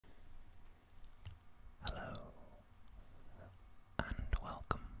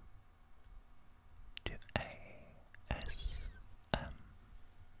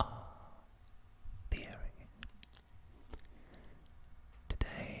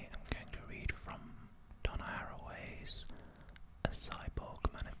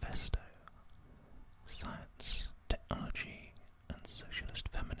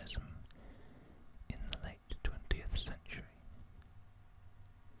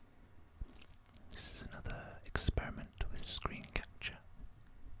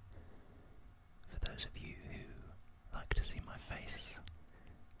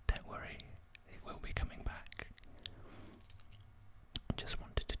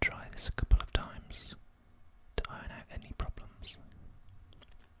problems.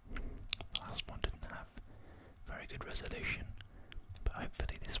 The last one didn't have very good resolution, but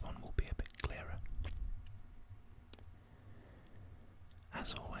hopefully this one will be a bit clearer.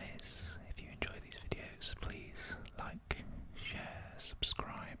 As always, if you enjoy these videos, please like, share,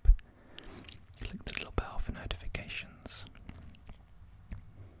 subscribe, click the little bell for notifications.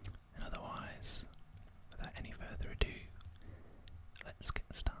 And otherwise, without any further ado, let's get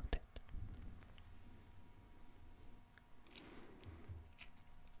started.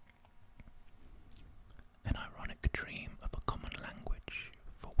 An ironic dream of a common language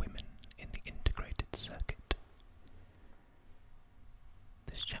for women in the integrated circuit.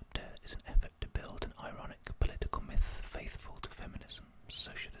 This chapter is an effort to build an ironic political myth faithful to feminism,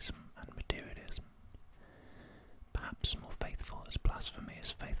 socialism, and materialism. Perhaps more faithful as blasphemy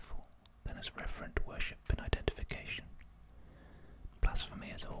is faithful than as reverent worship and identification. Blasphemy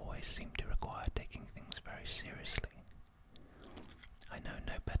has always seemed to require taking things very seriously. I know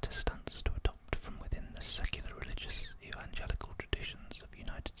no better stance to adopt from within the secular religious evangelical traditions of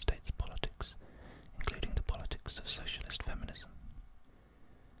United States politics, including the politics of socialist feminism.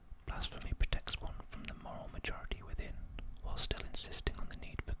 Blasphemy protects one from the moral majority within, while still insisting on the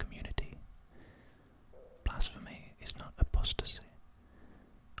need for community. Blasphemy is not apostasy.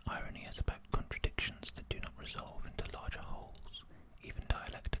 Irony is about contradictions that do not resolve into larger wholes, even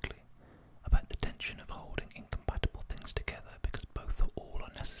dialectically, about the tension of holding incompatible things together because both or all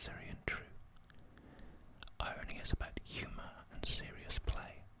are necessary and true. Irony is about humour and serious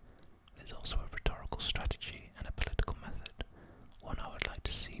play. It is also a rhetorical strategy and a political method, one I would like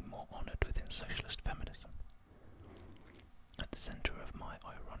to see more honoured within socialist feminism. At the centre of my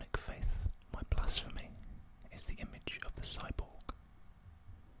ironic faith, my blasphemy, is the image of the cyborg.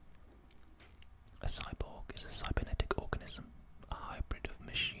 A cyborg is a cybernetic organism, a hybrid of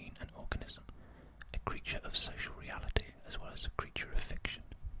machine and organism, a creature of social reality as well as a creature of fiction.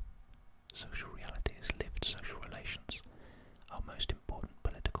 Social reality is lived social relations, our most important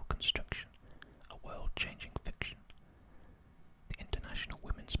political construction, a world-changing fiction. The international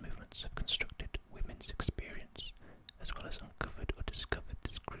women's movements have constructed women's experience, as well as uncovered or discovered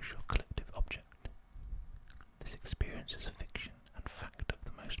this crucial collective object. This experience is a fiction and fact of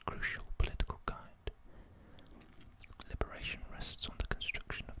the most crucial political kind. Liberation rests on the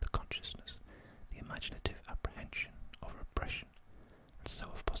construction of the consciousness, the imaginative apprehension of repression, and so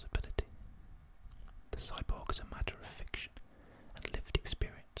of possibility. The cyborg is a matter of fiction and lived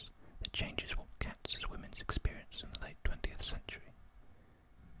experience that changes what counts as women's experience in the late 20th century.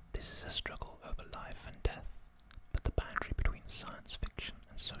 This is a struggle over life and death, but the boundary between science fiction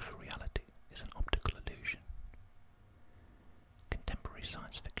and social reality is an optical illusion. Contemporary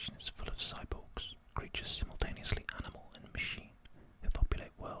science fiction is full of cyborgs, creatures simultaneously animal and machine, who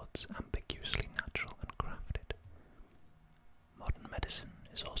populate worlds ambiguously natural and crafted. Modern medicine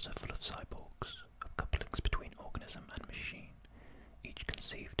is also full of cyborgs, of couplings between organism and machine, each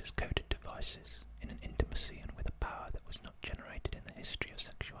conceived as coded devices in an intimacy and with a power that was not generated in the history of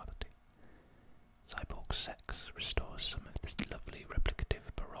sexuality. Cyborg sex restores some of this lovely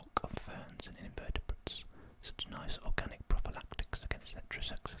replicative baroque of ferns and invertebrates, such nice organic prophylactics against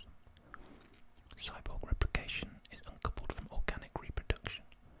heterosexism. Cyborg replication is uncoupled from organic reproduction.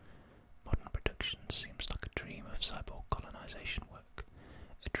 Modern production seems like a dream of cyborg colonization work,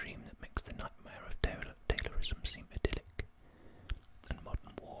 a dream that makes the nightmare of Taylorism seem idyllic. And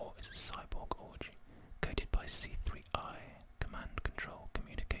modern war is a cyborg orgy, coded by C3I, Command Control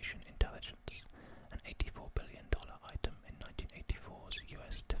Communication Intelligence, an $84 billion item in 1984's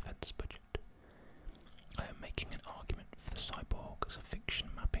US defense budget. I am making an argument for the cyborg as a fiction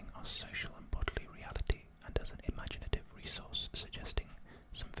mapping our social and bodily reality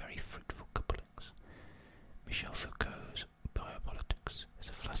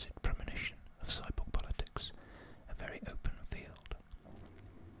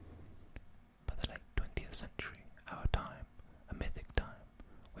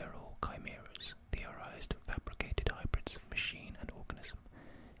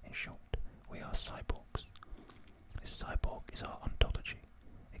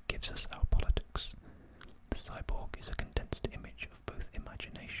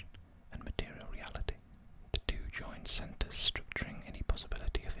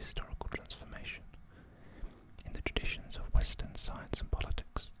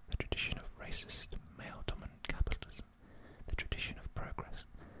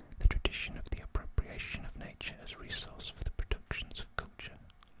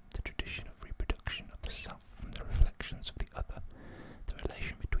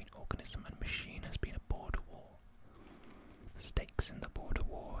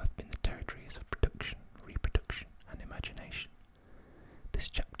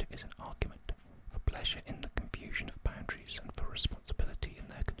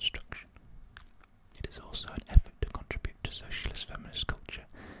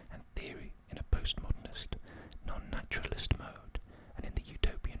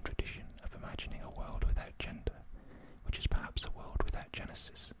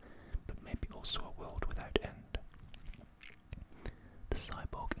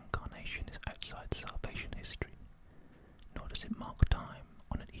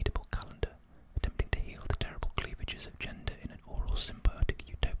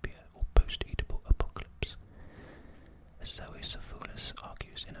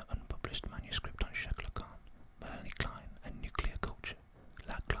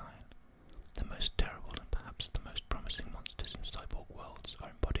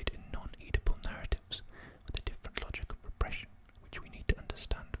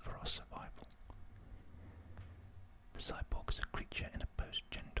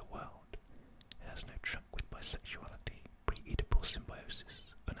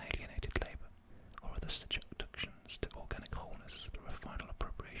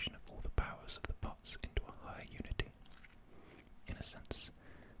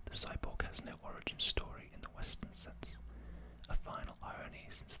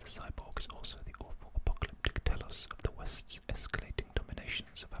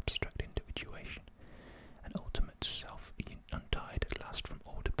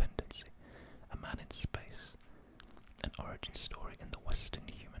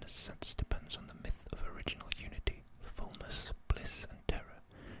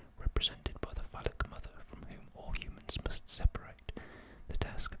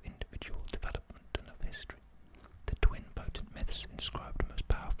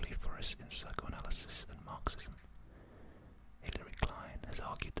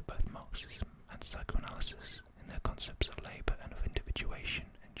Marxism and psychoanalysis in their concepts of labour and of individuation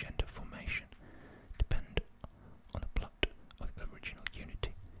and gender formation depend on a plot of original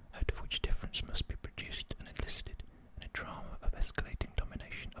unity, out of which difference must be produced and enlisted in a drama of escalating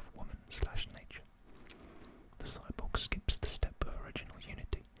domination of woman/nature. The cyborg skips the step of original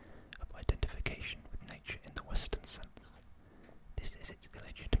unity, of identification with nature in the Western sense. This is its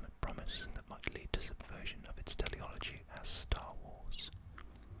illegitimate promise that might lead to subversion of its teleology as Star Wars.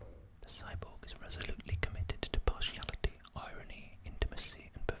 The cyborg is resolutely committed to partiality, irony, intimacy,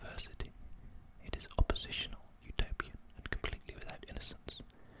 and perversity. It is oppositional, utopian, and completely without innocence.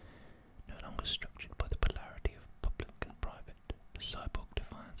 No longer structured by the polarity of public and private, the cyborg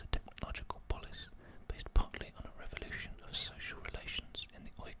defines a technological polis based partly on a revolution of social relations in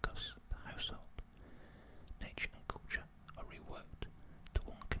the oikos, the household. Nature and culture are reworked. The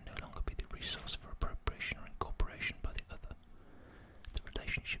one can no longer be the resource for appropriation or incorporation by the other. The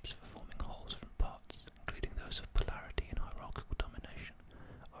relationships for forming wholes from parts, including those of polarity and hierarchical domination,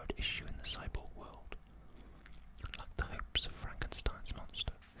 are at issue in the cyborg world. Like the hopes of Frankenstein's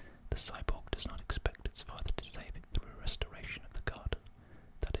monster, the cyborg does not expect its father to save it through a restoration of the garden,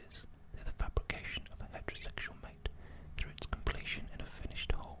 that is, through the fabrication of a heterosexual mate, through its completion in a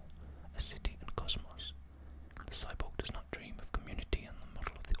finished whole, a city and cosmos. The cyborg does not dream of community and the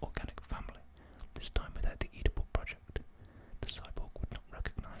model of the organic family, this time without the Oedipal project. The cyborg would not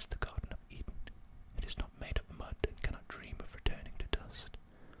recognize the Garden of Eden. It is not made of mud and cannot dream of returning to dust.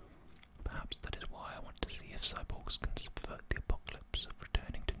 Perhaps that is why I want to see if cyborgs can subvert the apocalypse of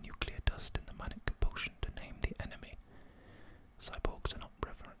returning to nuclear dust in the manic compulsion to name the enemy. Cyborgs are not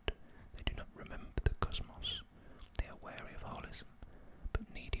reverent. They do not remember the cosmos. They are wary of holism,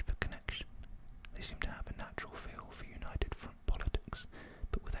 but needy for connection. They seem to have a natural feel for united front politics,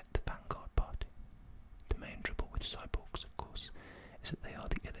 but without the vanguard party. The main trouble with cyborgs, of course, is that they are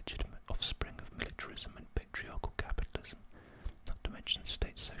the illegitimate offspring of militarism and patriarchal capitalism, not to mention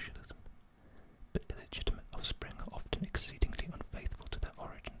state socialism. But illegitimate offspring are often exceedingly unfaithful to their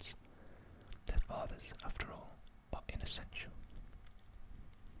origins. Their fathers, after all, are inessential.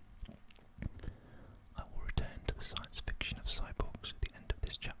 I will return to the science fiction of cyborgs at the end of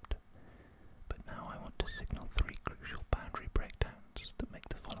this chapter, but now I want to signal three crucial boundary breakdowns that make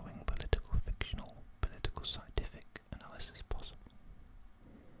the following political-fictional, political-scientific analysis possible.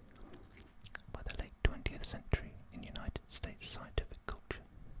 By the late 20th century, in United States scientific culture,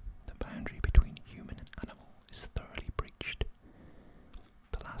 the boundary between human and animal is thoroughly breached.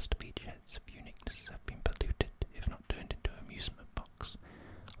 The last beachheads of uniqueness have been polluted, if not turned into amusement parks.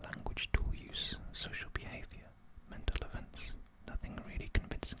 Language, tool use, social behaviour, mental events, nothing really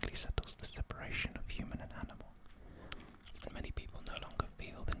convincingly settles the separation of human and animal. And many people no longer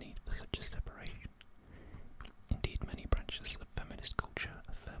feel the need for such a separation. Indeed, many branches of feminist culture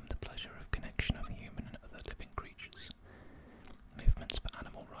affirm the pleasure of connection of human and other living creatures. Movements for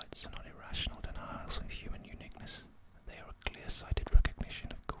animal rights are not irrational denials of human uniqueness. They are a clear-sighted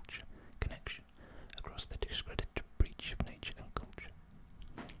recognition of culture, connection, across the discredited breach of nature and culture.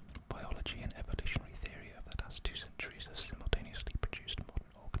 Biology and evolutionary theory of the last 2 centuries have simultaneously produced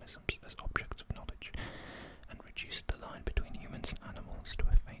modern organisms as objects of knowledge, and reduced the line between humans and animals to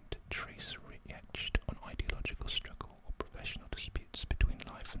a faint trace etched on ideological struggle or professional disputes between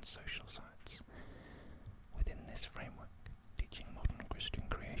life and social science. Within this framework, teaching modern Christian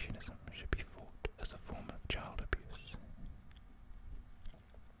creationism should be fought as a form of child abuse.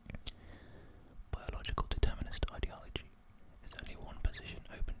 Biological determinist ideology is only one position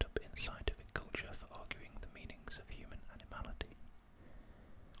opened up in scientific culture for arguing the meanings of human animality.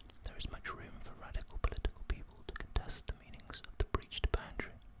 There is much room for radical political people to contest the meanings of the breached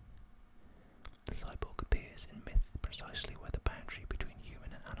boundary. The cyborg appears in myth precisely where the boundary between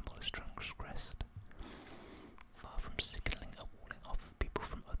human and animal is transgressed. Far from signalling a walling off of people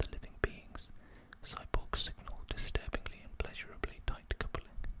from other living beings, cyborgs signal disturbingly and pleasurably tight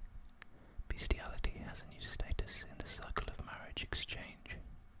coupling. Bestiality has a new status in the circle of marriage exchange.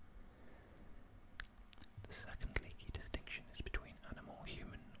 The second leaky distinction is between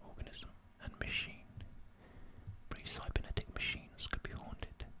animal-human organism and machine. Pre-cybernetic machines could be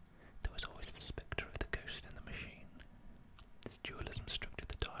haunted. There was always the spectre of the ghost in the machine. This dualism structured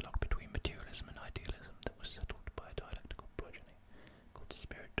the dialogue between materialism and idealism that was settled by a dialectical progeny called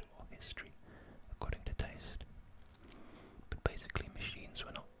spirit or history, according to taste. But basically machines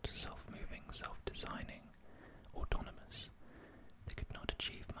were not self-moving, self-designing, autonomous. They could not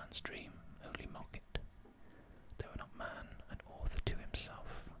achieve man's dream, only mock it. They were not man, an author to himself,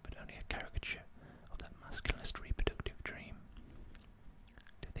 but only a caricature of that masculinist reproductive dream.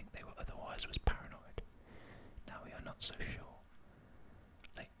 To think they were otherwise was paranoid. Now we are not so sure.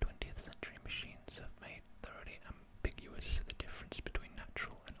 Late 20th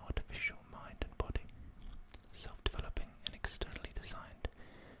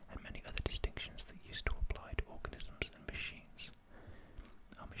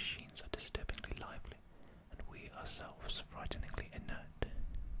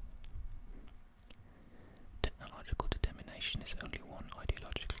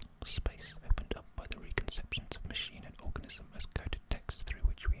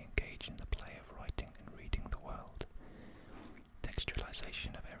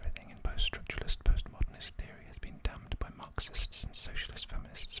digitalization of everything in post-structuralist, postmodernist theory has been damned by Marxists and socialist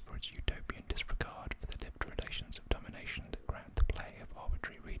feminists for its utopian disregard for the lived relations of domination that ground the play of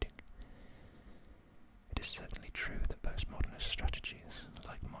arbitrary reading. It is certainly true that postmodernist strategies,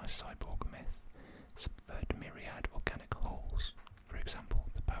 like my cyborg myth, subvert myriad organic wholes, for example,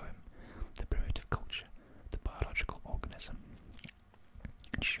 the poem, the primitive culture, the biological organism.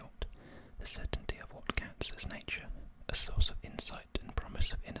 In short, the certainty of what counts as nature, a source of insight and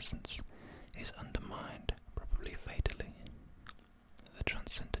promise of innocence, is undermined, probably fatally. The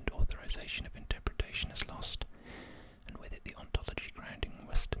transcendent authorization of interpretation is lost, and with it the ontology grounding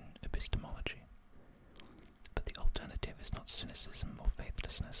Western epistemology. But the alternative is not cynicism or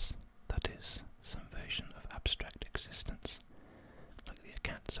faithlessness, that is, some version of abstract existence, like the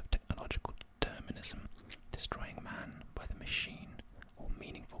accounts of technological determinism destroying man by the machine, or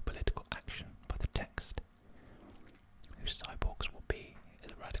meaningful political action by the text. Who cyborgs will be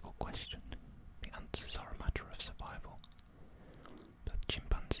is a radical question. The answers are a matter of survival. Both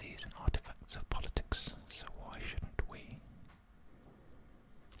chimpanzees and artifacts of politics, so why shouldn't we?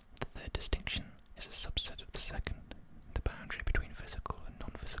 The third distinction is a subset of the second. The boundary between physical and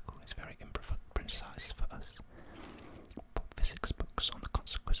non-physical is very imprecise for us. Pop physics books on the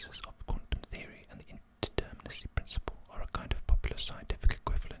consequences of quantum theory and the indeterminacy principle are a kind of popular scientific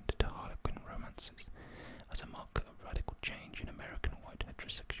equivalent to Harlequin romances, as a marker of radical change in American white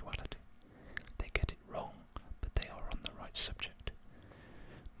heterosexuality. They get it wrong, but they are on the right subject.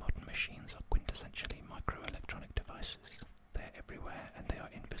 Modern machines are quintessentially microelectronic devices. They are everywhere and they are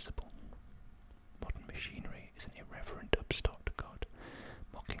invisible. Modern machinery is an irreverent upstart god,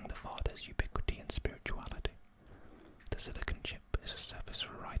 mocking the Father's ubiquity and spirituality. The silicon chip is a surface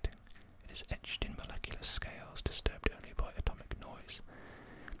for writing. It is etched in molecular scales disturbed only by atomic noise,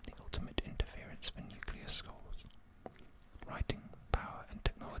 the ultimate interference for nuclear scores. Writing, power, and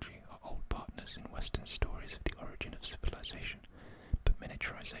technology are old partners in Western stories of the origin of civilization, but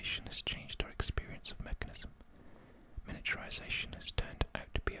miniaturization has changed our experience of mechanism. Miniaturization has turned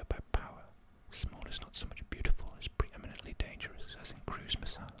out to be about power. Small is not so much beautiful as preeminently dangerous, as in cruise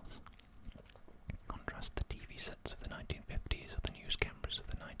missiles. Contrast the TV sets of the 1950s or the news cameras of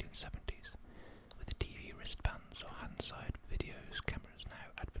the 1970s with the TV wristbands or hand-side videos cameras now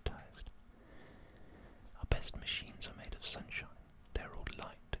advertised. Our best machines are made of sunshine. They are all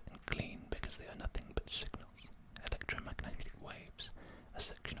light and clean because they are nothing but signals, electromagnetic waves, a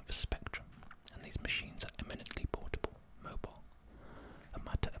section of a spectrum, and these machines are eminently portable, mobile, a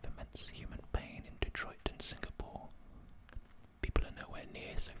matter of immense human pain in Detroit and Singapore. People are nowhere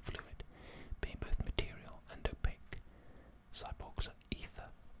near so fluid, being both material and opaque. Cyborgs are ether,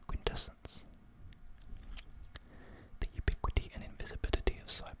 quintessence. The ubiquity and invisibility of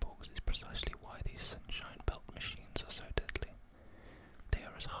cyborgs is precisely why these sunshine belt machines are so deadly. They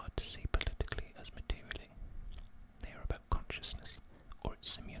are as hard to see politically as materially. They are about consciousness, or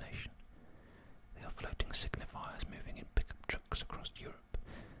its simulation. They are floating signifiers moving in pickup trucks across Europe,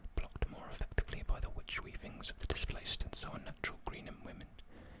 blocked more effectively by the witch-weavings of the displaced and so unnatural Greenham women,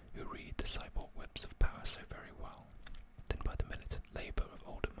 who read the cyborg webs of power so very well, than by the militant labour of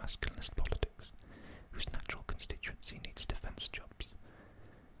older masculinist politics, whose natural constituency needs defence jobs.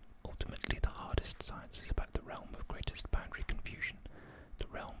 Ultimately, the hardest science is about the realm of greatest boundary confusion, the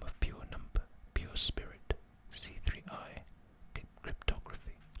realm of pure number, pure spirit, C3I,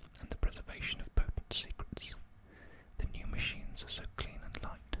 cryptography, and the preservation of potent secrets. The new machines are so clean and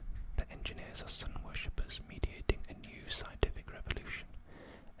light. The engineers are sun worshippers mediating a new scientific revolution,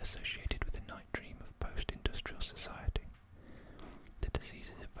 associated with the night dream of post-industrial society. The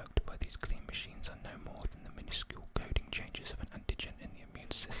diseases evoked by these clean machines are no more than the minuscule coding changes of an antigen in the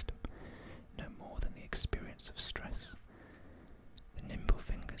immune system, no more than the experience of stress. The nimble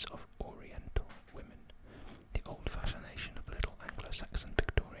fingers of Oriental women, the old fascination of little Anglo-Saxon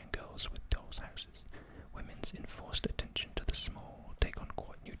Victorian girls with dolls' houses, women's enforced attention to the small take on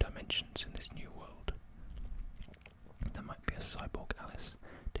quite new dimensions in this new world.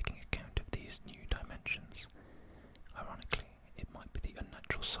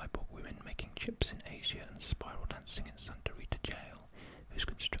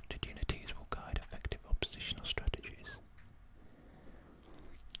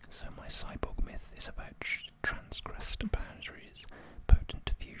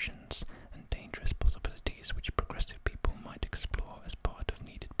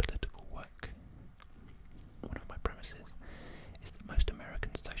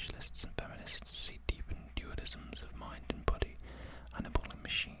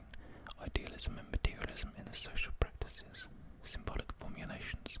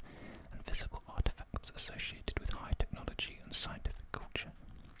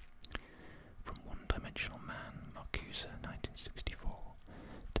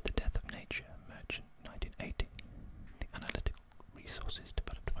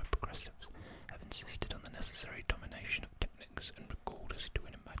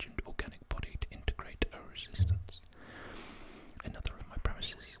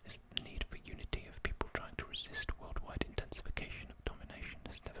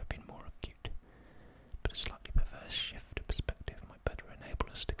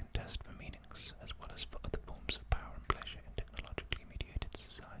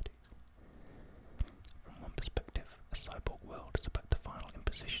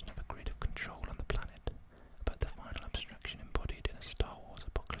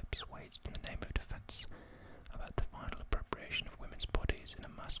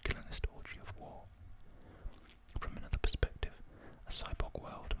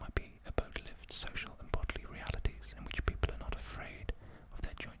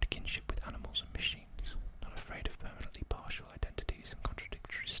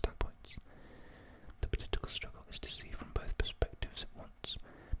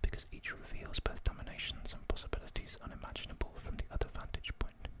 which reveals both dominations and possibilities unimaginable from the other vantage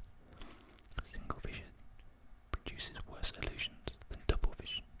point. Single vision produces worse illusions than double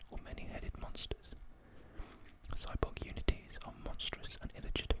vision or many-headed monsters. Cyborg unities are monstrous and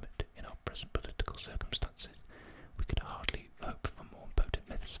illegitimate in our present political circumstances. We could hardly hope for more potent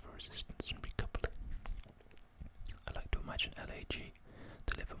myths for resistance and recoupling. I like to imagine LAG,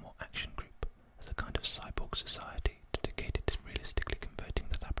 the Livermore Action Group, as a kind of cyborg society dedicated to realistically converting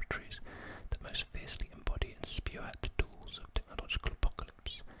the laboratories that most fiercely embody and spew out the tools of technological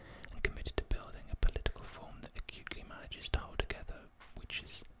apocalypse, and committed to building a political form that acutely manages to hold together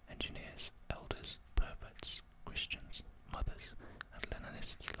witches, engineers, elders, perverts, Christians, mothers, and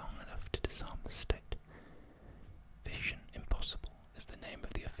Leninists long enough to disarm the state. Vision Impossible is the name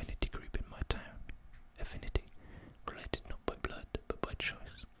of the affinity group in my town. Affinity, related not by blood but by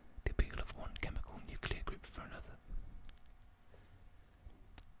choice, the appeal of one chemical nuclear group for another.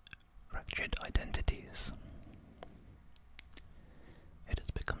 Fractured identities. It has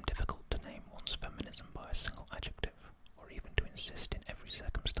become difficult to name one's feminism by a single adjective, or even to insist in every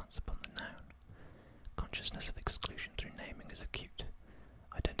circumstance upon the noun. Consciousness of exclusion through naming is acute.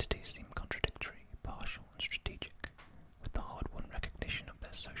 Identities seem contradictory, partial, and strategic, with the hard-won recognition of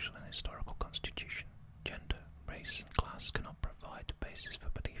their social and historical constitution. Gender, race, and class cannot provide the basis for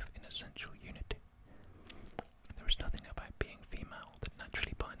belief in essential unity. There is nothing about being female that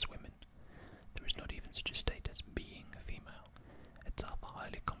naturally binds women. There is not even such a state as being a female, itself a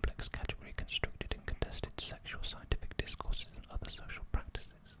highly complex category constructed in contested sexual scientific discourses and other social practices.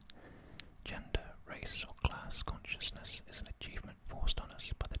 Gender, race, or class consciousness is an achievement forced on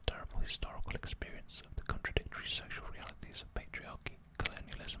us by the terrible historical experience of the contradictory social realities of patriarchy,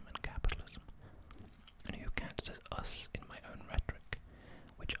 colonialism, and capitalism. And who counts as us in my own rhetoric?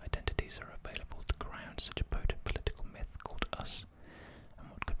 Which identities are available to ground such a potent political myth called us? And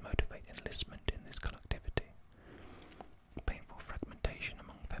what could motivate enlistment in this collectivity? Painful fragmentation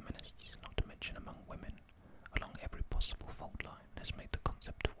among feminists, not to mention among women, along every possible fault line has made the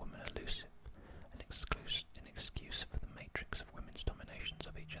concept of woman elusive, an excuse for the matrix of women's dominations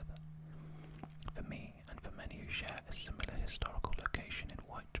of each other. For me, and for many who share a similar historical location in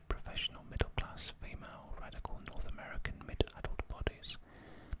white, professional, middle-class, female, radical North American mid-adult bodies,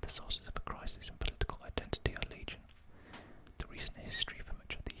 the sources of a crisis in political identity are legion. The recent history for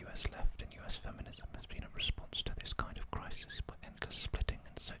much of the US left and US feminism has been a response to this kind of crisis by endless splitting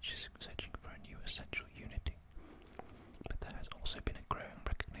and searching for a new essential unity. But there has also been a growing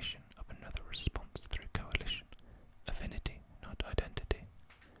recognition of another response through coalition. Affinity, not identity.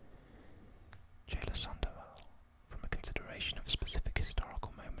 Jayla Sandoval, from a consideration of specific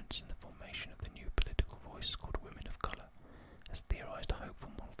historical moments in the formation of the new political voice called Women of Colour, has theorised a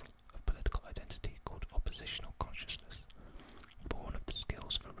hopeful model of political identity called oppositional consciousness, born of the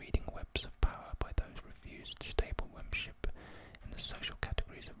skills for reading webs of power by those refused stable membership in the social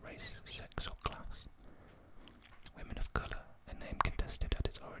categories of race, sex, or class. Women of Colour, a name contested at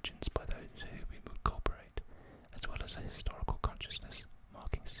its origins by those who we would cooperate, as well as a historical consciousness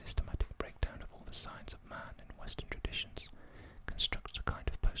marking systematic breakdown of all the signs of man in Western traditions, constructs a kind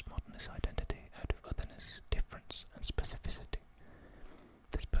of postmodernist identity out of otherness, difference, and specificity.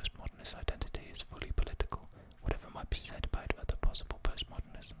 This postmodernist identity is fully political, whatever might be said about other possible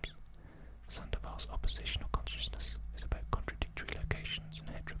postmodernisms. Sandoval's oppositional consciousness is about contradictory locations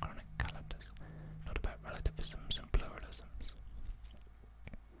and heterochronic calendars, not about relativisms and pluralisms.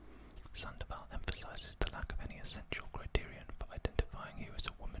 Sandoval emphasizes the lack of any essential criterion for identifying you as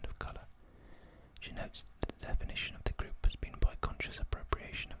a woman of colour. She notes that the definition of the group has been by conscious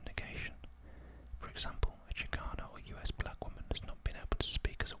appropriation of negation. For example, a Chicana or US black woman has not been able to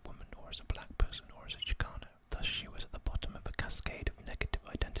speak as a woman or as a black person or as a Chicano. Thus she was at the bottom of a cascade of negative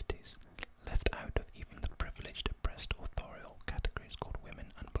identities, left out of even the privileged, oppressed, authorial categories called women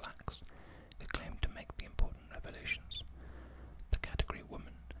and blacks, who claimed to make the important revolutions. The category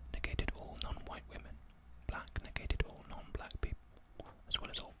woman negated all non-white women, black negated all non-black people, as well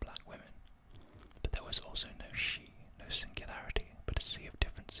as all black women. But there was also no she, no singularity, but a sea of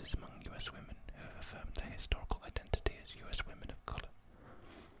differences among US women who have affirmed their historical identity as US women of colour.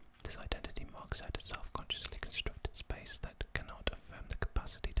 This identity marks out a self-consciously constructed space that cannot affirm the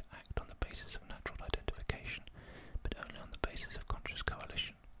capacity to act on the basis of natural identification, but only on the basis of conscious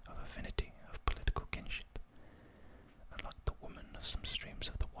coalition, of affinity, of political kinship. Unlike the woman of some streams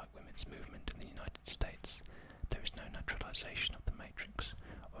of the white women's movement in the United States, there is no naturalization of the matrix,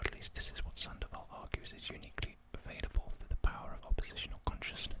 or at least this is what Sandoval argues is unique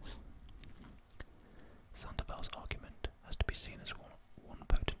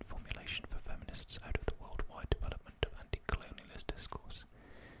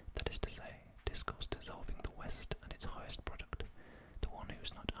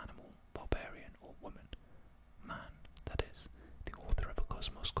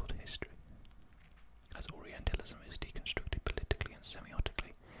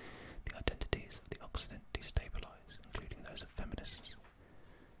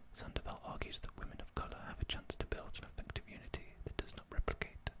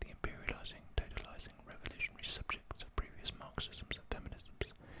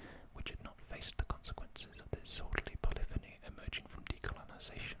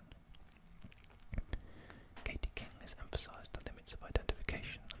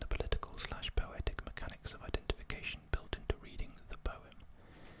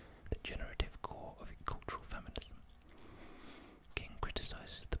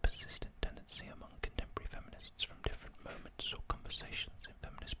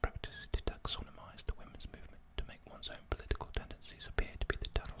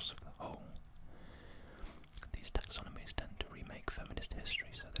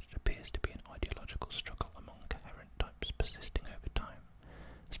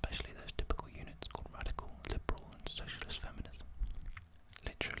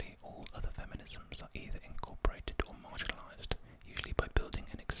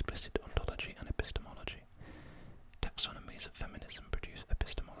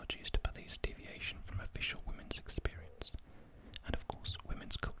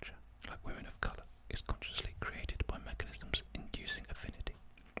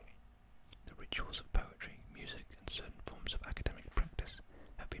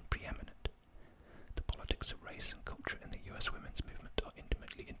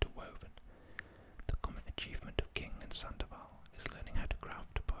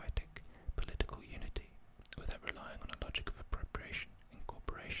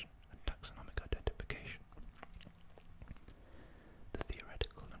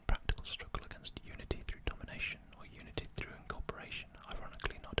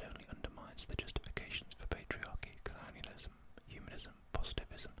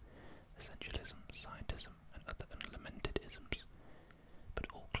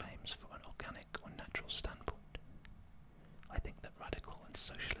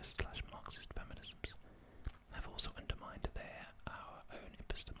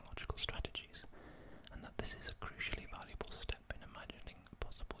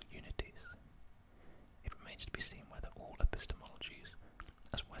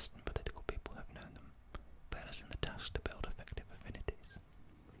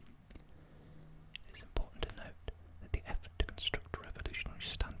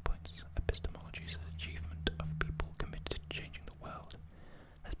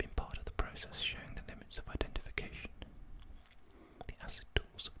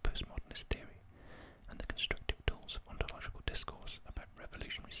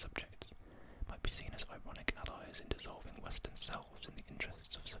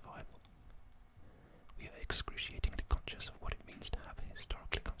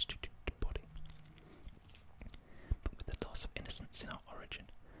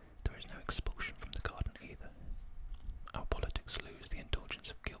folks lose the indulgence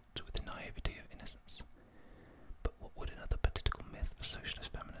of guilt with the naivety of innocence. But what would another political myth for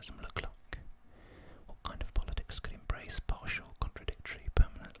socialist feminism look like? What kind of politics could embrace partial, contradictory,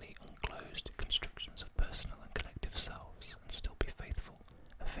 permanently unclosed constructions of personal and collective selves and still be faithful,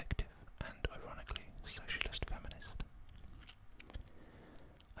 effective, and, ironically, socialist feminist?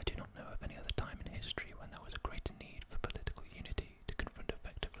 I do not know of any other time in history when there was a greater need for political unity to confront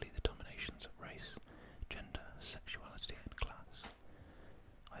effectively the dominations of race, gender, sexuality, and class.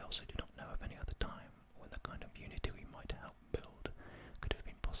 I also do not know of any other time when the kind of unity we might help build could have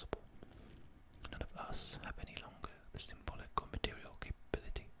been possible. None of us have any longer the symbolic or material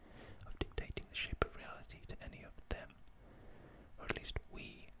capability of dictating the shape of reality to any of them, or at least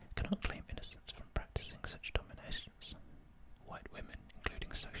we cannot claim innocence from practicing such dominations. White women,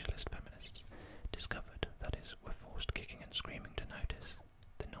 including socialist feminists, discovered, that is, were forced kicking and screaming to notice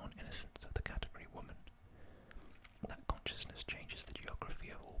the non-innocence of the category woman. That consciousness changes the geography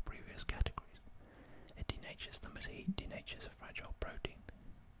of all previous categories. It denatures them as heat denatures a fragile protein.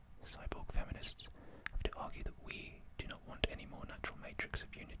 Cyborg feminists have to argue that we do not want any more natural matrix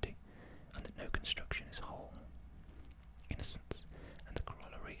of unity, and that no construction is whole. Innocence, and the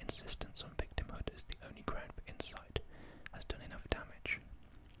corollary insistence on victimhood as the only ground for insight, has done enough damage.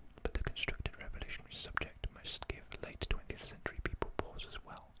 But the constructed revolutionary subject must give late 20th century people pause as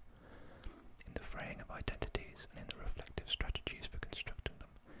well. In the fraying of identities and in the reflective strategies for constructing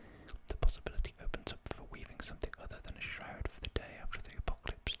them, the possibility opens up for weaving something other than a shroud for the day after the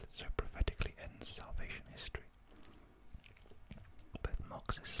apocalypse that so prophetically ends salvation history. Both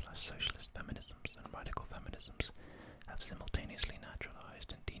Marxist/socialist feminisms and radical feminisms have simultaneously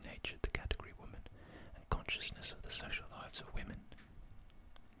naturalized and denatured the category woman and consciousness of the social lives of women.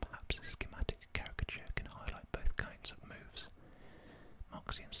 Perhaps a schematic caricature can highlight both kinds of moves.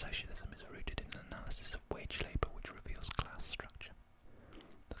 Marxian socialism is rooted in an analysis of wage labour which reveals class structure.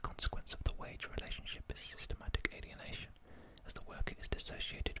 The consequence of the wage relationship is systematic alienation, as the worker is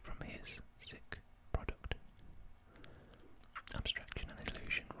dissociated from his, sick, product. Abstraction and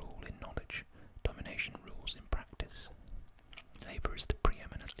illusion rule in knowledge, domination rules in practice. Labour is the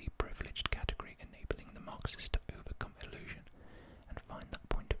preeminently privileged category enabling the Marxist to overcome illusion and find that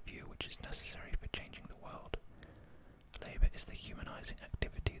point of view which is necessary for changing the world. Labour is the humanising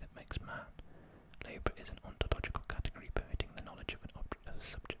activity that makes man. Labour is an ontological category permitting the knowledge of an object as a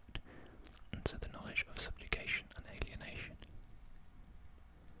subject, and so the knowledge of subjugation and alienation.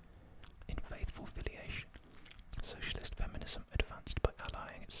 In faithful filiation, socialist feminism advanced by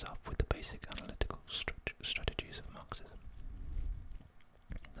allying itself with the basic analytical strategies of Marxism.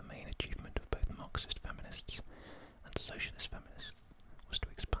 The main achievement of both Marxist feminists and socialist feminists was to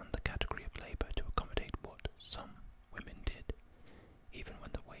expand the category of labour to accommodate what some women did, even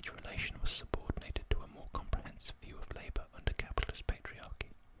when the wage relation was subordinated to a more comprehensive view of labour under capitalist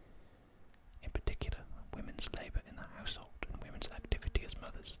patriarchy. In particular, women's labour in the household and women's activity as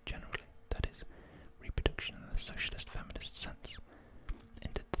mothers generally, that is, reproduction in the socialist feminist sense,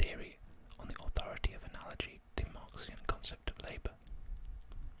 entered theory on the authority of analogy, the Marxian concept of labour.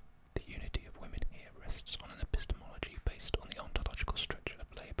 The unity of women here rests on an epistemology based on the ontological structure of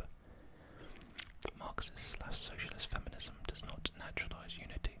labour. Marxist/socialist feminism does not naturalise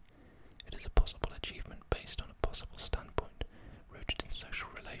unity. It is a possible achievement based on a possible standpoint, rooted in social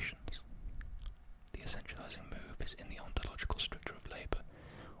relations. The essentialising move is in the ontological structure of labour,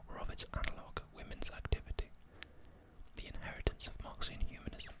 or of its analogue, women's activity. The inheritance of Marxian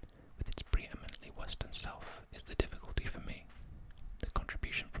humanism, with its preeminently Western self, is the difficulty for me. The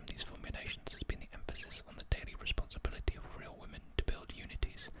contribution from these formulations has been the emphasis on the daily responsibility of real women to build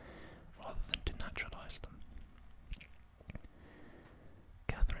unities, rather than to naturalise them.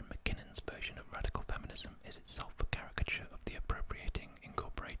 Catherine McKinnon's version of radical feminism is itself a caricature of the appropriating,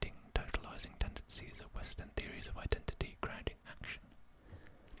 incorporating, totalising tendencies of Western theories of identity grounding action.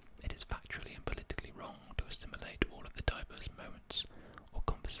 It is factually and politically wrong to assimilate all of the diverse moments or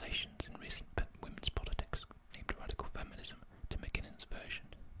conversations in recent women's politics named radical feminism to McKinnon's version,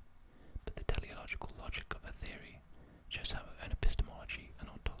 but the teleological logic of her theory shows how an epistemology and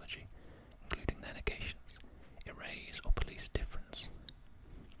ontology, including their negations, erase or police difference.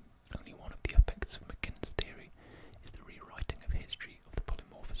 Only one of the effects of McKinnon's theory is the rewriting of history of the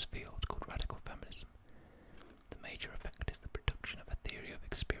polymorphous field called radical feminism. The major effect is the production of a theory of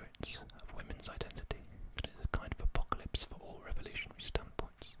experience, of women's identity, that is a kind of apocalypse for all revolutionary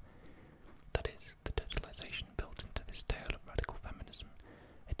standpoints. That is, the totalization built into this tale of radical feminism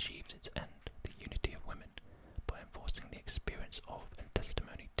achieves its end, the unity of women, by enforcing the experience of and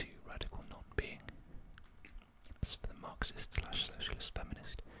testimony to radical non-being. As for the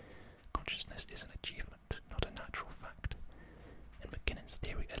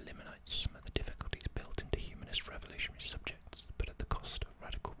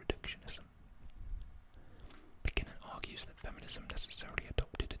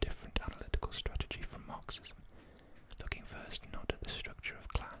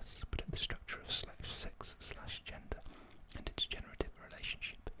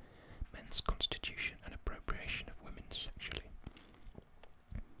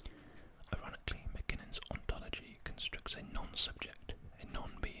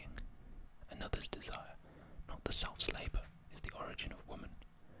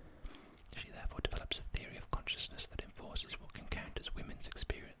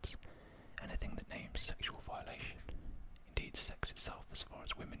itself as far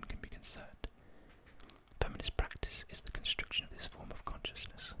as women can be concerned. Feminist practice is the construction of this form of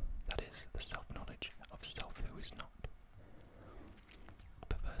consciousness, that is, the self-knowledge of self who is not.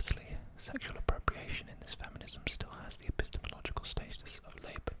 Perversely, sexual appropriation in this feminism still has the epistemological status of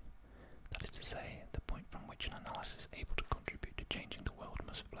labour. That is to say, the point from which an analysis able to contribute to changing the world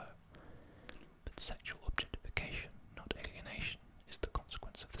must flow. But sexual objectification, not alienation, is the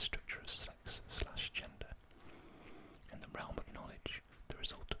consequence of the structure of sex/gender. In the realm of knowledge, the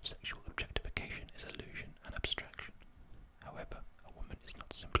result of sexual objectification is illusion and abstraction. However, a woman is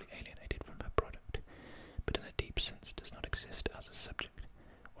not simply alienated from her product, but in a deep sense does not exist as a subject,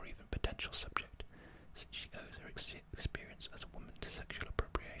 or even potential subject, since she owes her experience as a woman to sexual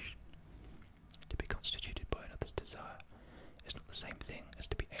appropriation. To be constituted by another's desire is not the same thing as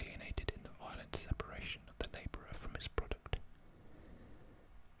to be alienated in the violent separation of the labourer from his product.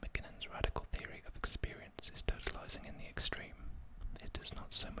 McKinnon's radical theory of experience is totalizing in the extreme. It does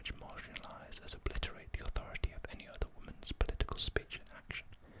not so much marginalize as obliterate the authority of any other woman's political speech and action.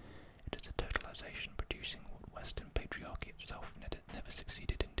 It is a totalization producing what Western patriarchy itself never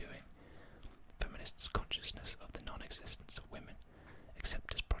succeeded in doing: feminists' consciousness of the non-existence of women,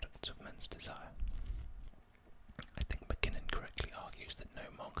 except as products of men's desire. I think McKinnon correctly argues that no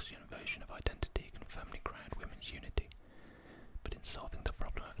Marxian version of identity can firmly ground women's unity, but in solving the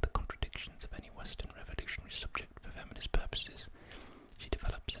problem of the contradictions of any Western revolutionary subject for feminist purposes, she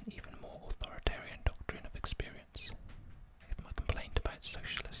develops an even more authoritarian doctrine of experience. If my complaint about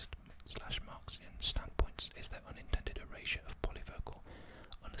socialist/Marxian standpoints is their unintended erasure of polyvocal,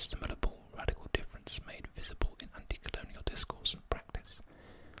 unestimable radical difference made visible in anti-colonial discourse and practice,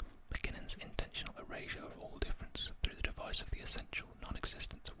 McKinnon's intentional erasure of all difference through the device of the essential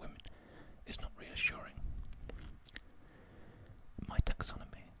non-existence of women is not reassuring. My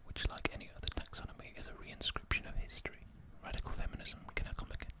taxonomy, which like any other taxonomy is a reinscription of history, radical feminism can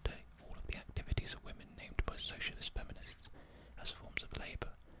accommodate all of the activities of women named by socialist feminists as forms of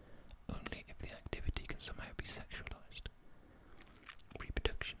labour, only if the activity can somehow be sexualized.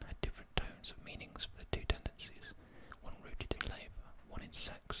 Reproduction had different tones of meanings for the two tendencies, one rooted in labour, one in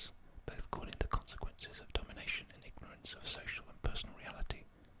sex, both calling the consequences of domination and ignorance of social and personal reality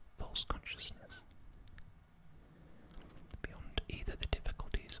false consciousness. Beyond either the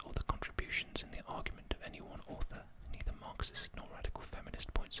difficulties or the contributions in the argument of any one author, neither Marxist nor radical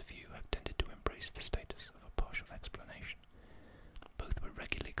feminist points of view have tended to embrace the status of a partial explanation. Both were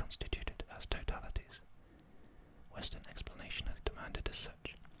regularly constituted as totalities. Western explanation is demanded as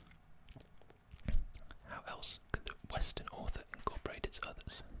such. How else could the Western author incorporate its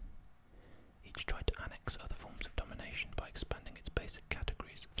others? Each tried to annex other forms of domination by expanding its basic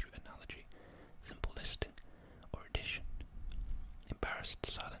categories through analogy, simple listing, or addition. Embarrassed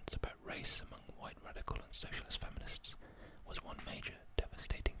silence about race among white radical and socialist feminists was one major,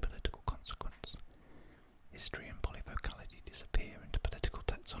 devastating political consequence. History and polyvocality disappear into political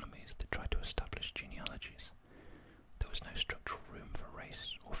taxonomies that try to establish genealogies. There was no structural room for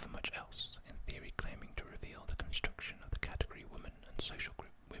race or for much else, in theory claiming to reveal the construction of the category woman and social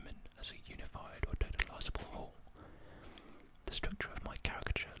group women as a unified or totalizable whole. The structure of my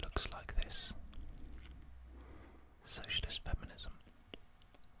caricature looks like this. Socialist feminism.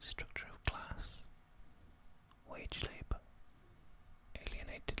 Structure of class. Wage labour.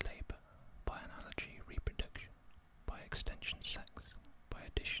 Alienated labour. By analogy, reproduction. By extension, sex. By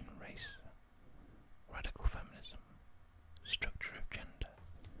addition, race. Radical feminism. Structure of gender.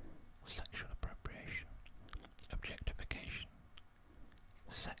 Sexual appropriation. Objectification.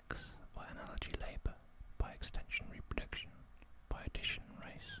 Sex. By analogy, labour. By extension, reproduction. By addition,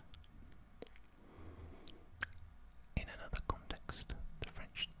 race. In another context, the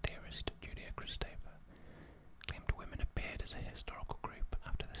French theorist Julia Kristeva claimed women appeared as a historical group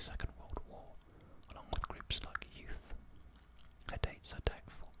after the Second World War, along with groups like youth. Her dates are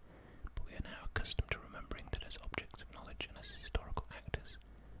doubtful, but we are now accustomed to remembering that as objects of knowledge and as historical actors,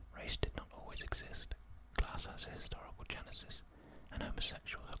 race did not always exist. Class has a historical genesis, and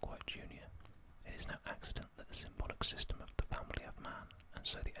homosexuals are quite junior. It is no accident that the symbolic system of the family of man, and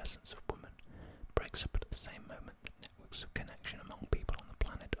so the essence of woman, breaks up at the same moment that networks of connection among people on the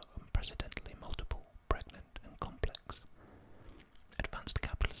planet are unprecedentedly multiple, pregnant, and complex. Advanced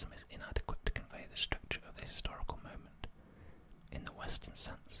capitalism is inadequate to convey the structure of the historical moment. In the Western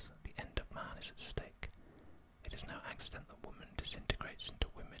sense, the end of man is at stake. It is no accident that woman disintegrates into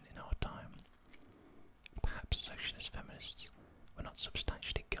women in our time. Perhaps socialist feminists were not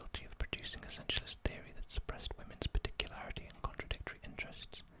substantially guilty of producing essentialist theory that suppressed women's particularity and contradictory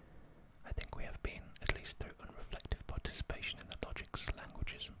interests. I think we have been, at least through unreflective participation in the logics,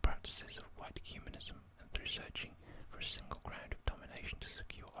 languages and practices of white humanism and through searching for a single ground of domination,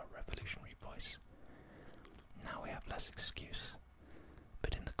 as excuse,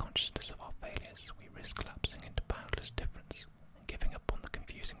 but in the consciousness of our failures we risk lapsing into boundless difference and giving up on the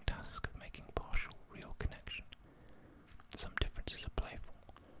confusing task of making partial, real connection. Some differences are playful,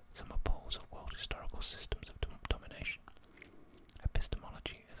 some are poles of world historical systems of domination.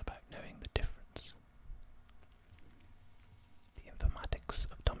 Epistemology is about knowing the difference. The informatics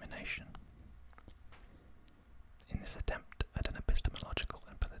of domination. In this attempt at an epistemological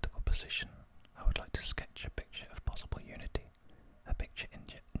and political position, I would like to sketch a picture of possible unity, a picture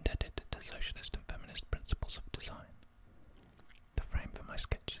indebted to socialist and feminist principles of design. The frame for my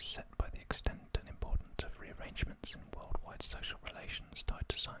sketch is set by the extent and importance of rearrangements in worldwide social relations tied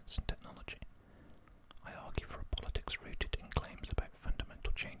to science and technology. I argue for a politics rooted in claims about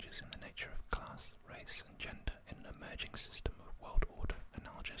fundamental changes in the nature of class, race and gender in an emerging system of world order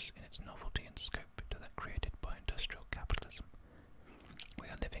analogous in its novelty and scope to that created by industrial capitalism. We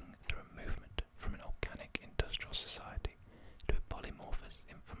are living through a movement from an organic industrial society to a polymorphous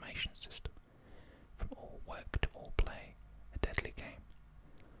information system, from all work to all play, a deadly game.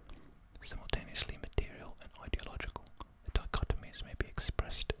 Simultaneously material and ideological, the dichotomies may be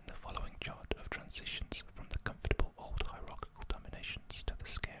expressed in the following chart of transitions from the comfortable old hierarchical dominations to the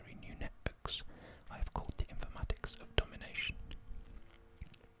scary new networks I have called the informatics of domination.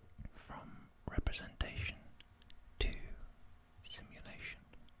 From representation to simulation.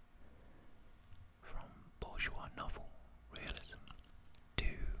 From bourgeois novel realism to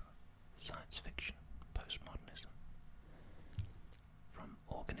science fiction postmodernism. From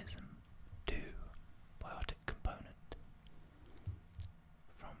organism to biotic component.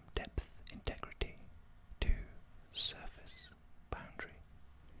 From depth integrity to surface boundary.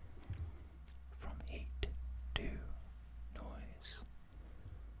 From heat to noise.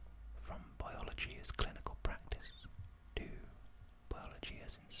 From biology as clinical practice to biology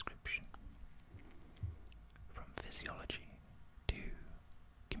as inscription. From physiology to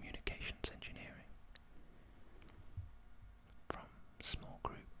communications engineering. From small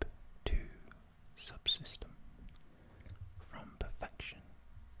group to subsystem. From perfection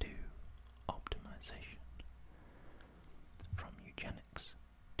to optimization. From eugenics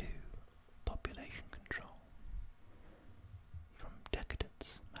to population control. From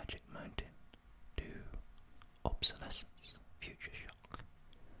decadence, magic mountain, to obsolescence, future shock.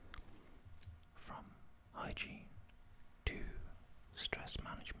 From hygiene to stress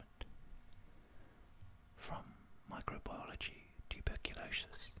management. From microbiology,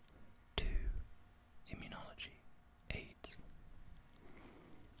 tuberculosis, to immunology, AIDS.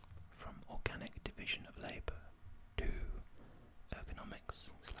 From organic division of labour to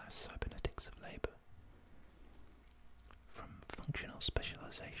ergonomics/cybernetics of labour. From functional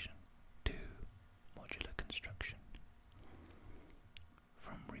specialization to modular construction.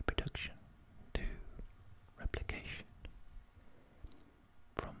 From reproduction to replication.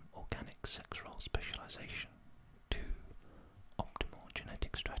 From organic sex role specialization to optimal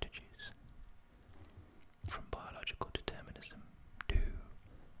genetic strategies. From biological determinism to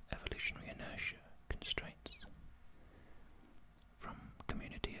evolutionary inertia constraints. From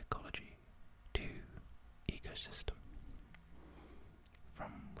community ecology to ecosystem.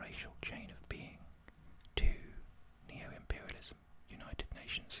 From racial chain of being to neo-imperialism, United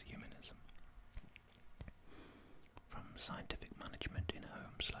Nations humanism. From scientific management in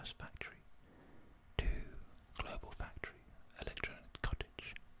home/factory to global factory, electronic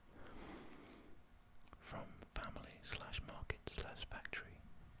cottage. From family/market/factory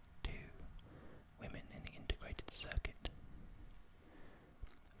to women in the integrated circuit.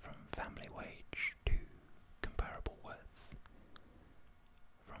 From family wage to comparable worth.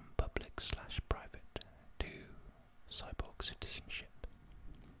 From public/private to cyborg citizenship.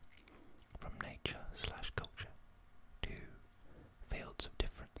 From nature/culture to fields of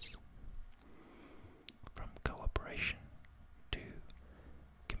difference. From cooperation to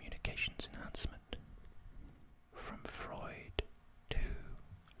communications enhancement. From Freud to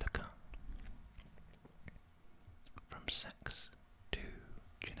Lacan. From sex to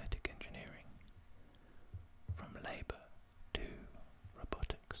genetic engineering. From labour to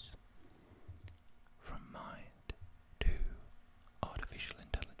robotics. From mind to artificial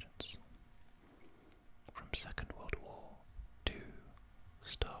intelligence. From Second World War to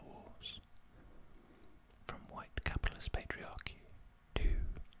Star Wars. From white capitalist patriarchy to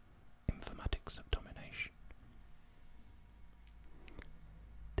informatics of domination.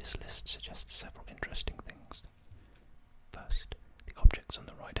 This list suggests several interesting things. First, the objects on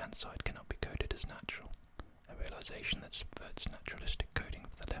the right-hand side cannot be coded as natural, a realization that subverts naturalistic coding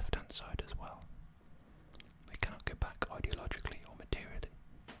for the left-hand side as well. We cannot go back ideologically or materially.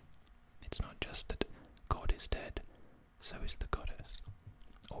 It's not just that God is dead,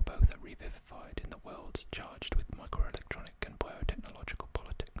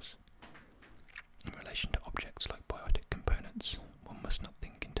 objects like biotic components, one must not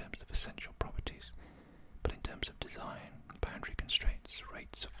think in terms of essential properties, but in terms of design, boundary constraints,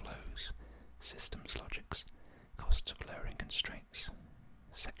 rates of flows, systems logics, costs of lowering constraints.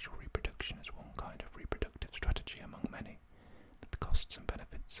 Sexual reproduction is one kind of reproductive strategy among many, with costs and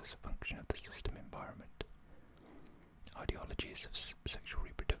benefits as a function of the system environment. Ideologies of sexual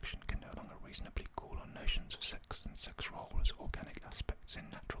reproduction can no longer reasonably call on notions of sex and sex role as organic aspects in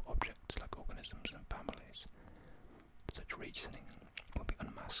natural objects like organisms and families. Such reasoning will be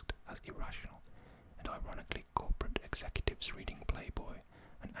unmasked as irrational, and ironically corporate executives reading Playboy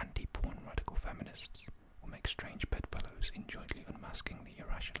and anti-porn radical feminists will make strange bedfellows in jointly unmasking the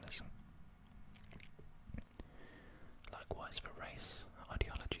irrationalism. Likewise for race,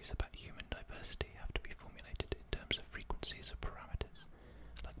 ideologies about human diversity have to be formulated in terms of frequencies of parameters,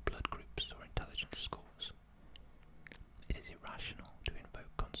 like blood groups or intelligence scores. It is irrational to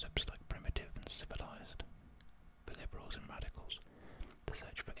invoke concepts like primitive and civilized. For liberals and radicals, the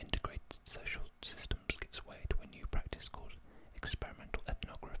search for integrated social systems gives way to a new practice called experimental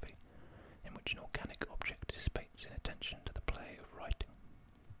ethnography, in which an organic object dissipates in attention to the play of writing.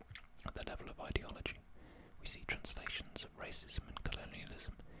 At the level of ideology, we see translations of racism and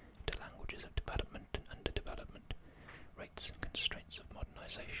colonialism into languages of development and underdevelopment, rates and constraints of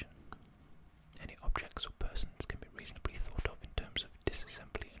modernization. Any objects or persons can be reasonably thought of in terms of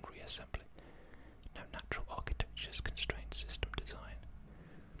disassembly and reassembly. No natural architectures constrain system design.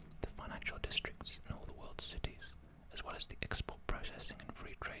 The financial districts in all the world's cities, as well as the export processing and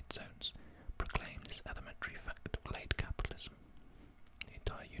free trade zones, proclaim this elementary fact of late capitalism. The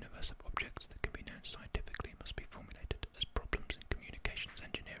entire universe of objects that can be known scientifically must be formulated as problems in communications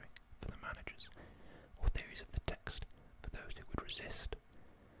engineering for the managers, or theories of the text for those who would resist.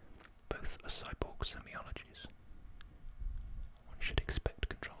 Both are cyborg semiologies. One should expect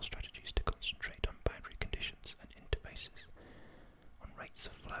control strategies to concentrate on boundary conditions and interfaces, on rates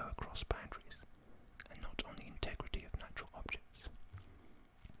of flow across boundaries, and not on the integrity of natural objects.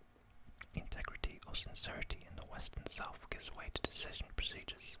 Integrity or sincerity in the Western South gives way to decision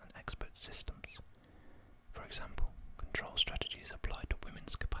procedures and expert systems. For example, control strategies applied to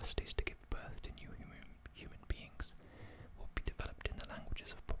women's capacities to give birth to new human beings will be developed in the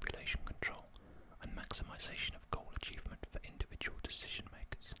languages of population control and maximization of goal achievement for individual decision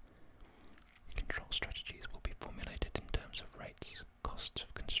makers. Control strategies will be formulated in terms of rates, costs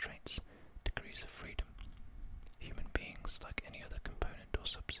of constraints, degrees of freedom. Human beings, like any other component or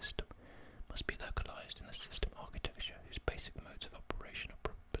subsystem, must be localized in a system architecture whose basic modes of operation are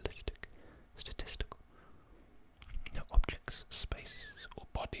probabilistic, statistical. No objects, spaces, or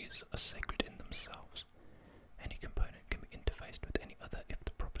bodies are sacred in themselves. Any component can be interfaced with any other if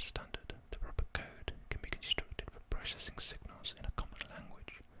the proper standard, the proper code, can be constructed for processing signals in a common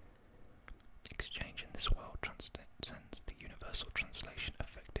language. Exchange in this world transcends the universal translation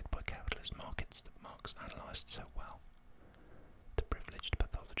affected by capitalist markets that Marx analysed so well. The privileged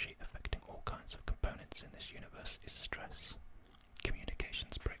pathology affecting all kinds of components in this universe is stress.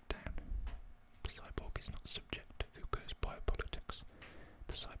 Communications break down. The cyborg is not subject to Foucault's biopolitics.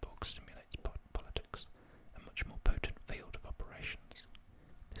 The cyborg simulates politics, a much more potent field of operations.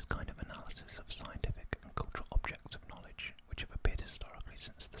 This kind of analysis of scientific and cultural objects of knowledge, which have appeared historically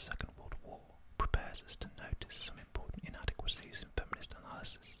since the Second World War, prepares us to notice some important inadequacies in feminist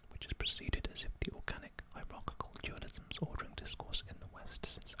analysis, which has proceeded as if the organic, hierarchical dualisms ordering discourse in the West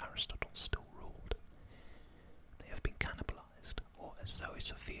since Aristotle still ruled. They have been cannibalized, or as Zoe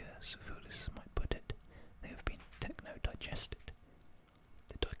Sophia Sophoulis might put it, they have been techno-digested.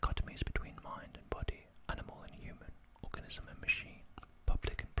 The dichotomies between mind and body, animal and human, organism and machine,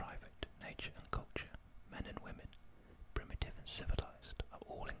 public and private, nature and culture, men and women, primitive and civilized, are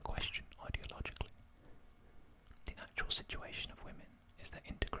all in question ideologically. The actual situation of women is their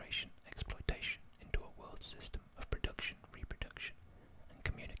integration, exploitation into a world system of production, reproduction, and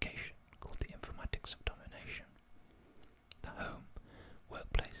communication called the informatics of domination. The home,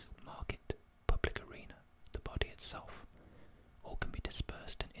 workplace, market,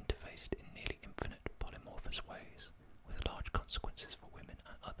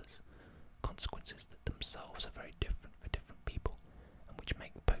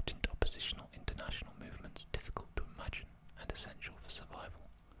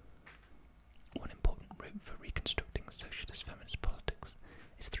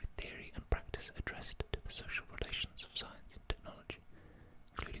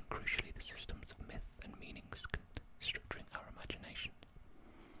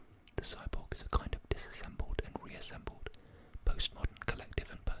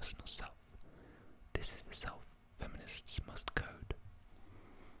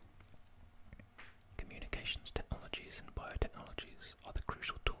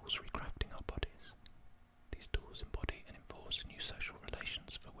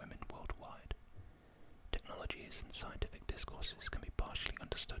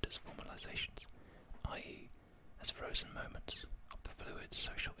 organisations, i.e. as frozen moments of the fluid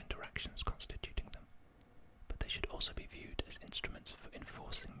social interactions constituting them, but they should also be viewed as instruments for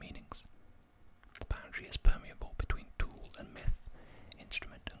enforcing meanings. The boundary is permeable between tool and myth,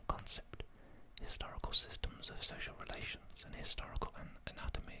 instrument and concept, historical systems of social relations and historical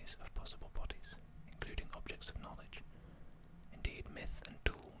anatomies of possible bodies, including objects of knowledge. Indeed, myth and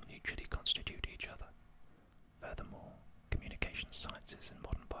tool mutually constitute each other. Furthermore, communication sciences and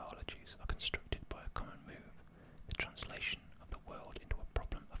modern biologies are constructed by a common move, the translation of the world into a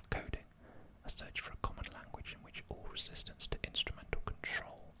problem of coding, a search for a common language in which all resistance to instrumental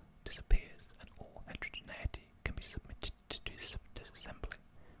control disappears and all heterogeneity can be submitted to disassembling,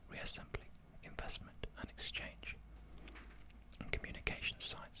 reassembling, investment and exchange. In communication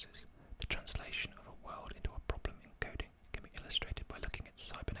sciences, the translation of a world into a problem in coding can be illustrated by looking at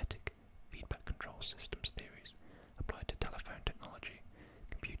cybernetic feedback control systems theories applied to telephone technology,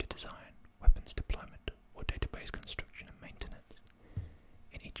 computer design, weapons deployment, or database construction and maintenance.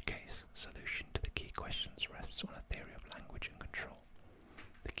 In each case, solution to the key questions rests on a theory of language and control.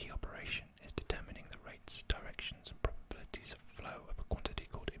 The key operation is determining the rates, directions, and probabilities of flow of a quantity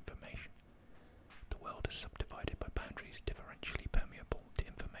called information. The world is subdivided by boundaries differentially permeable to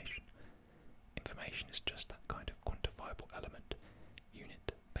information. Information is just that kind of quantifiable element,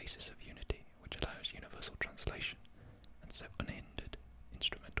 unit, basis of unity, which allows universal translation, and so unhindered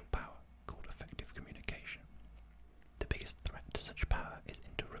instrumental power, called effective communication. The biggest threat to such power is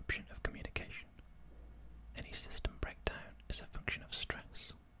interruption of communication. Any system breakdown is a function of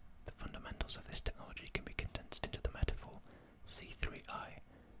stress. The fundamentals of this technology can be condensed into the metaphor C3I,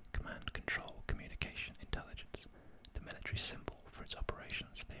 Command, Control, Communication, Intelligence, the military symbol for its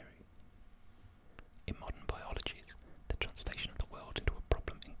operations theory. In modern biologies, the translation of the world into a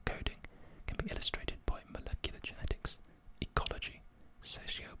problem in coding can be illustrated by molecular genetics, ecology,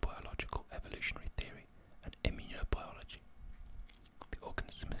 sociobiological evolutionary theory, and immunobiology. The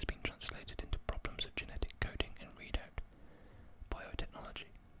organism has been translated into problems of genetic coding and readout.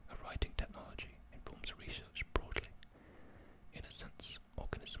 Biotechnology, a writing technology, informs research broadly. In a sense,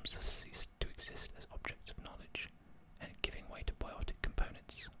 organisms have ceased to exist as objects of knowledge, and giving way to biotic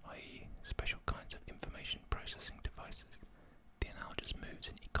components, i.e. special kinds of information processing devices. The analogous moves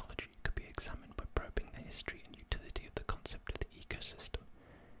in ecology could be examined by probing the history and utility of the concept of the ecosystem.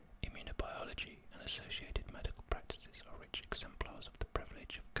 Immunobiology and associated medical practices are rich exemplars of the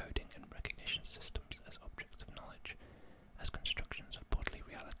privilege of coding and recognition systems as objects of knowledge, as constructions of bodily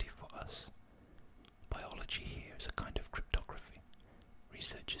reality for us. Biology here is a kind of cryptography.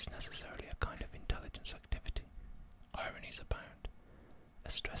 Research is necessarily a kind of intelligence activity. Ironies abound.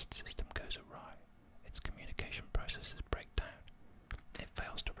 A stressed system goes awry. Its communication processes break down. It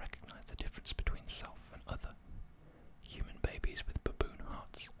fails to recognize the difference between self and other. Human babies with baboon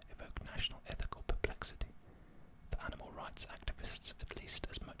hearts evoke national ethical perplexity. For animal rights activists at least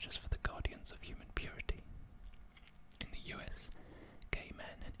as much as for the guardians of human purity. In the US, gay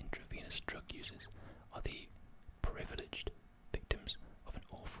men and intravenous drug users are the privileged victims of an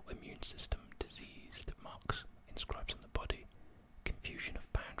awful immune system disease that marks, inscribes on the body, confusion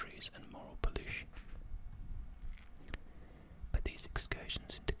of boundaries and moral pollution. But these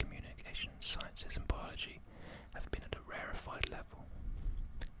excursions into communication, sciences and biology have been at a rarefied level.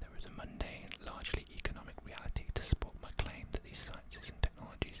 There is a mundane, largely economic reality to support my claim that these sciences and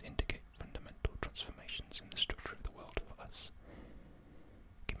technologies indicate fundamental transformations in the structure of the world for us.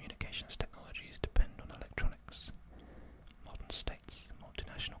 Communications technologies depend on electronics. Modern states,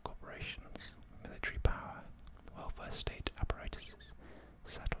 multinational corporations, military power, welfare state apparatuses,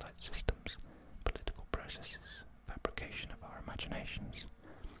 satellite systems, political processes, fabrication of our imaginations,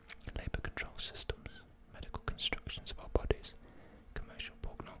 labour control systems, medical constructions of our bodies, commercial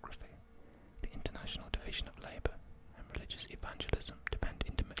pornography, the international division of labour, and religious evangelism depend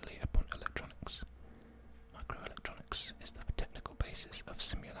intimately upon electronics. Microelectronics is the technical basis of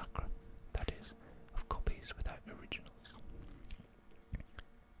simulacra, that is, of copies without originals.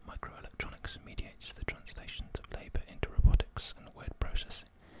 Microelectronics mediates the translations of labour into robotics and word processing,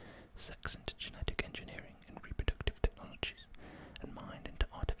 sex into genetic engineering and reproductive technologies, and mind into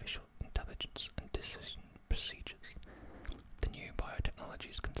artificial intelligence and decision procedures. The new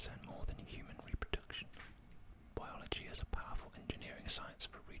biotechnologies concern more than human reproduction. Biology is a powerful engineering science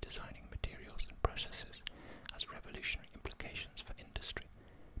for redesigning materials and processes, has revolutionary implications for industry,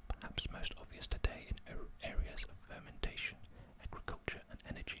 perhaps most obvious today in areas of fermentation, agriculture and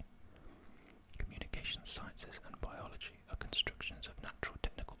energy. Communication sciences and biology are constructions of natural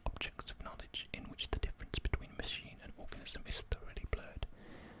technical objects of knowledge in which the difference between machine and organism is thoroughly blurred.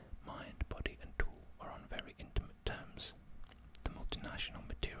 Mind, body and tool are on very intimate terms. The multinational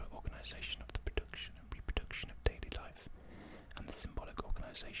material organization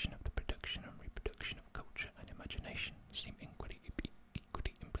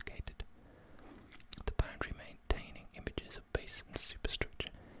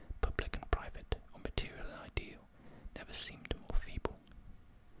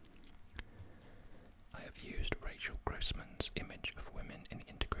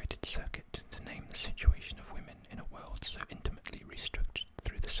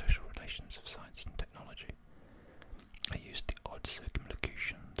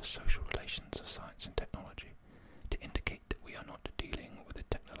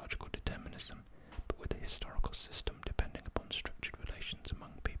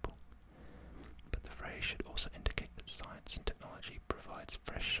provides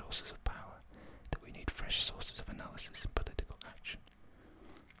fresh sources of power, that we need fresh sources of analysis and political action.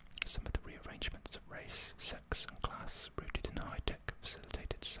 Some of the rearrangements of race, sex, and class, rooted in high-tech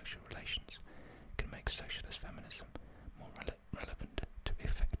facilitated social relations, can make socialist